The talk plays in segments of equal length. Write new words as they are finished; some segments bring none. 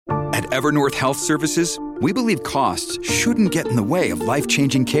At Evernorth Health Services, we believe costs shouldn't get in the way of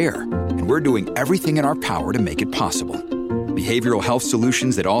life-changing care, and we're doing everything in our power to make it possible. Behavioral health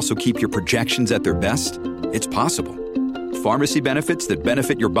solutions that also keep your projections at their best? It's possible. Pharmacy benefits that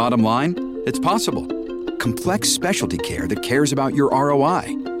benefit your bottom line? It's possible. Complex specialty care that cares about your ROI?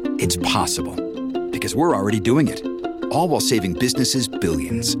 It's possible. Because we're already doing it. All while saving businesses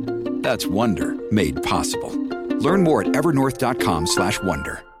billions. That's Wonder made possible. Learn more at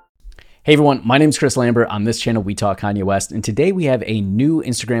evernorth.com/wonder. Hey everyone, my name is Chris Lambert. On this channel, we talk Kanye West, and today we have a new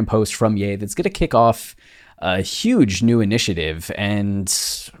Instagram post from Ye that's going to kick off a huge new initiative, and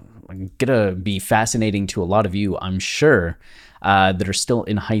going to be fascinating to a lot of you, I'm sure, that are still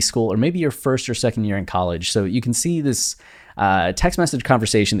in high school, or maybe your first or second year in college. So you can see this text message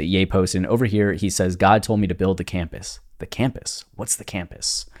conversation that Ye posted, and over here he says, God told me to build the campus. The campus? What's the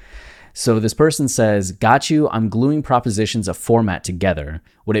campus? So this person says, got you, I'm gluing propositions of format together.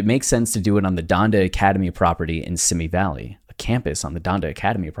 Would it make sense to do it on the Donda Academy property in Simi Valley? A campus on the Donda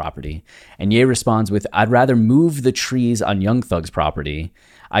Academy property. And Ye responds with, I'd rather move the trees on Young Thug's property.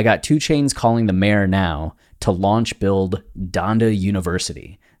 I got 2 Chainz calling the mayor now to launch build Donda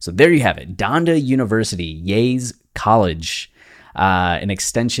University. So there you have it, Donda University, Ye's college. An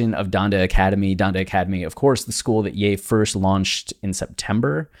extension of Donda Academy. Donda Academy, of course, the school that Ye first launched in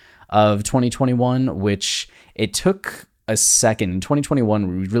September of 2021, which it took a second. In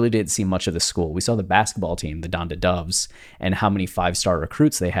 2021, we really didn't see much of the school. We saw the basketball team, the Donda Doves, and how many 5-star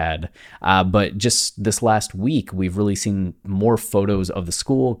recruits they had. But just this last week, we've really seen more photos of the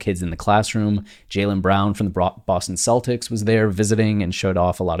school, kids in the classroom. Jaylen Brown from the Boston Celtics was there visiting and showed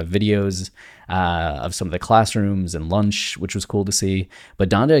off a lot of videos of some of the classrooms and lunch, which was cool to see. But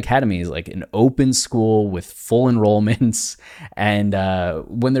Donda Academy is like an open school with full enrollments. And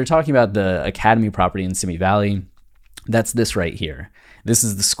when they're talking about the Academy property in Simi Valley, that's this right here. This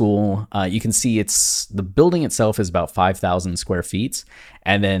is the school. You can see the building itself is about 5,000 square feet.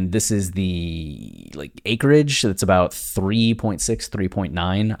 And then this is the acreage. That's about 3.6,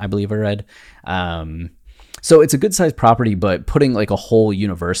 3.9, I believe I read. So it's a good sized property, but putting like a whole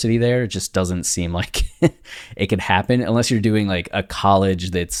university there just doesn't seem like it could happen unless you're doing like a college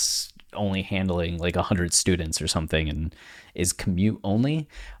that's only handling like 100 students or something and is commute only.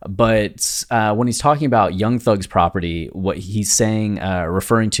 But when he's talking about Young Thug's property, what he's saying,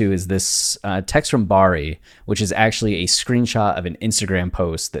 referring to, is this text from Bari, which is actually a screenshot of an Instagram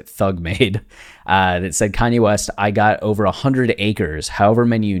post that Thug made that said, Kanye West, I got over 100 acres. However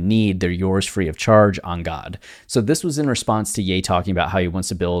many you need, they're yours free of charge, on God. So this was in response to Ye talking about how he wants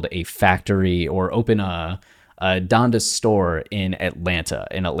to build a factory or open a Donda store in Atlanta.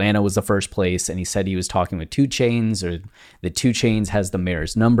 And Atlanta was the first place, and he said he was talking with 2 Chainz, or the 2 Chainz has the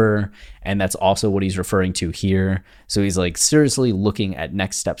mayor's number, and that's also what he's referring to here. So he's like seriously looking at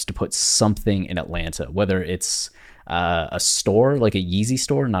next steps to put something in Atlanta, whether it's a store, like a Yeezy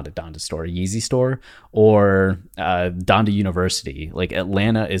store, not a Donda store, a Yeezy store, or Donda University. Like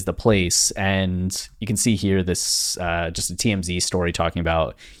Atlanta is the place. And you can see here this just a TMZ story talking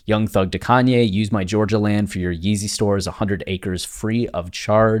about Young Thug to Kanye, use my Georgia land for your Yeezy stores, 100 acres free of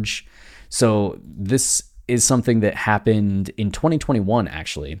charge. So this is something that happened in 2021,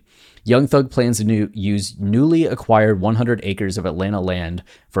 actually. Young Thug plans to use newly acquired 100 acres of Atlanta land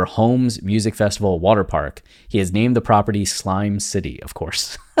for Homes Music Festival water park. He has named the property Slime City, of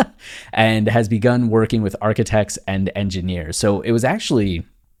course, and has begun working with architects and engineers. So it was actually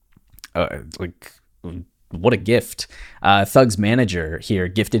what a gift. Thug's manager here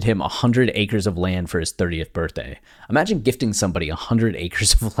gifted him 100 acres of land for his 30th birthday. Imagine gifting somebody 100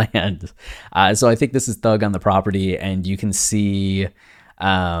 acres of land. So I think this is Thug on the property, and you can see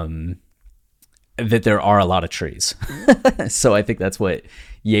that there are a lot of trees. So I think that's what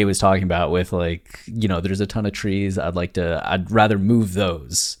Ye was talking about with, like, you know, there's a ton of trees. I'd rather move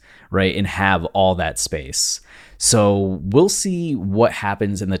those, right, and have all that space. So we'll see what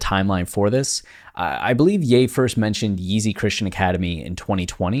happens in the timeline for this. I believe Ye first mentioned Yeezy Christian Academy in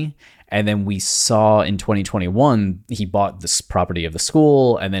 2020. And then we saw in 2021, he bought this property of the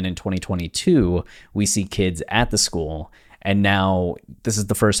school. And then in 2022, we see kids at the school. And now this is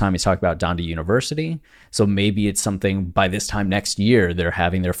the first time he's talked about Donda University. So maybe it's something by this time next year, they're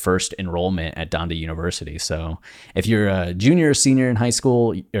having their first enrollment at Donda University. So if you're a junior or senior in high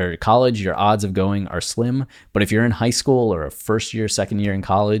school or college, your odds of going are slim. But if you're in high school or a first year, second year in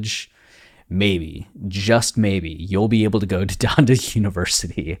college, maybe, just maybe, you'll be able to go to Donda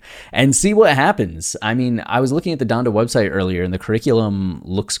University and see what happens. I mean, I was looking at the Donda website earlier and the curriculum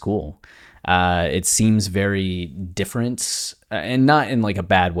looks cool. It seems very different, and not in like a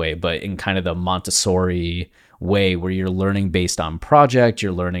bad way, but in kind of the Montessori way where you're learning based on project,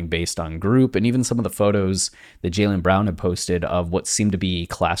 you're learning based on group, and even some of the photos that Jaylen Brown had posted of what seemed to be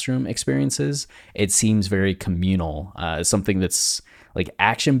classroom experiences, it seems very communal, something that's like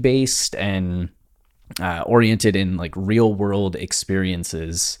action based and oriented in like real world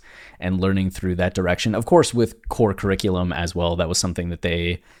experiences and learning through that direction. Of course, with core curriculum as well. That was something that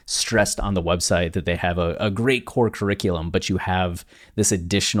they stressed on the website, that they have a great core curriculum, but you have this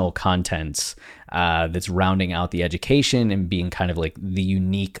additional content that's rounding out the education and being kind of like the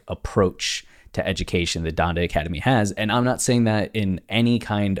unique approach to education that Donda Academy has. And I'm not saying that in any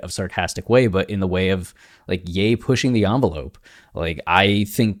kind of sarcastic way, but in the way of like, yay, pushing the envelope. Like, I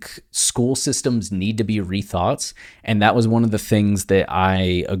think school systems need to be rethought. And that was one of the things that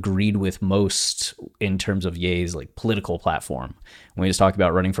I agreed with most in terms of Ye's like political platform. When we just talked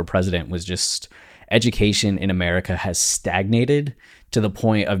about running for president, was just education in America has stagnated to the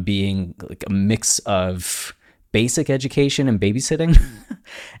point of being like a mix of basic education and babysitting.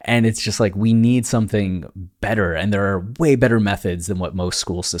 And it's just like, we need something better. And there are way better methods than what most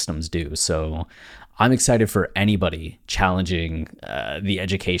school systems do. So I'm excited for anybody challenging the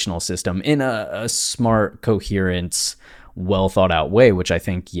educational system in a smart, coherent, well thought out way, which I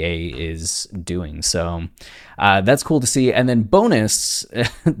think Ye is doing. So that's cool to see. And then bonus,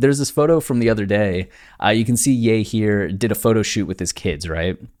 there's this photo from the other day. You can see Ye here did a photo shoot with his kids,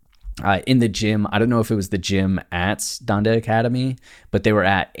 right? In the gym. I don't know if it was the gym at Donda Academy, but they were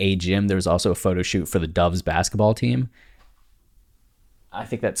at a gym. There was also a photo shoot for the Doves basketball team. I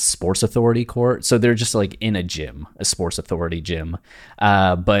think that's Sports Authority court. So they're just like in a gym, a Sports Authority gym.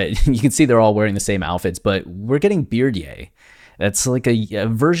 But you can see they're all wearing the same outfits, but we're getting Beard Ye. That's like a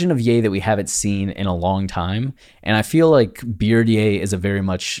version of Ye that we haven't seen in a long time. And I feel like Beard Ye is a very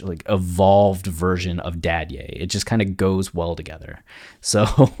much like evolved version of Dad Ye. It just kind of goes well together. So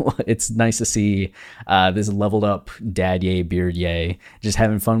it's nice to see this leveled up Dad Ye, Beard Ye, just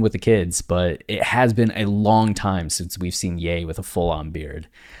having fun with the kids. But it has been a long time since we've seen Ye with a full-on beard.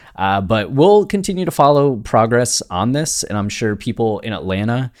 But we'll continue to follow progress on this, and I'm sure people in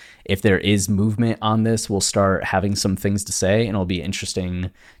Atlanta, if there is movement on this, will start having some things to say, and it'll be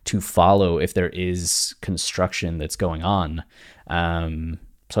interesting to follow if there is construction that's going on.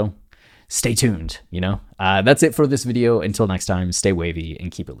 So stay tuned, That's it for this video. Until next time, stay wavy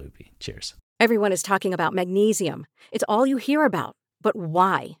and keep it loopy. Cheers. Everyone is talking about magnesium. It's all you hear about. But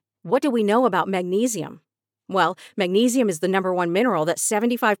why? What do we know about magnesium? Well, magnesium is the #1 mineral that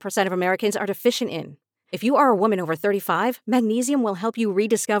 75% of Americans are deficient in. If you are a woman over 35, magnesium will help you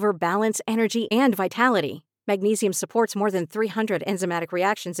rediscover balance, energy, and vitality. Magnesium supports more than 300 enzymatic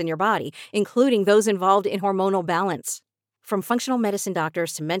reactions in your body, including those involved in hormonal balance. From functional medicine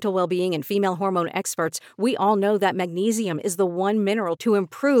doctors to mental well-being and female hormone experts, we all know that magnesium is the one mineral to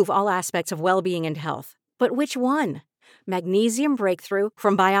improve all aspects of well-being and health. But which one? Magnesium Breakthrough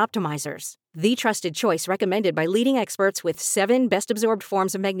from Bioptimizers, the trusted choice recommended by leading experts with 7 best-absorbed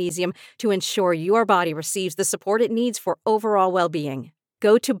forms of magnesium to ensure your body receives the support it needs for overall well-being.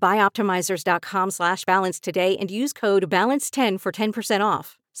 Go to bioptimizers.com/balance today and use code BALANCE10 for 10%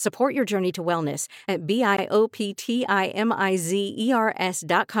 off. Support your journey to wellness at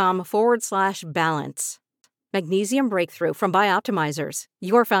bioptimizers.com/balance. Magnesium Breakthrough from Bioptimizers,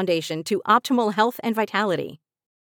 your foundation to optimal health and vitality.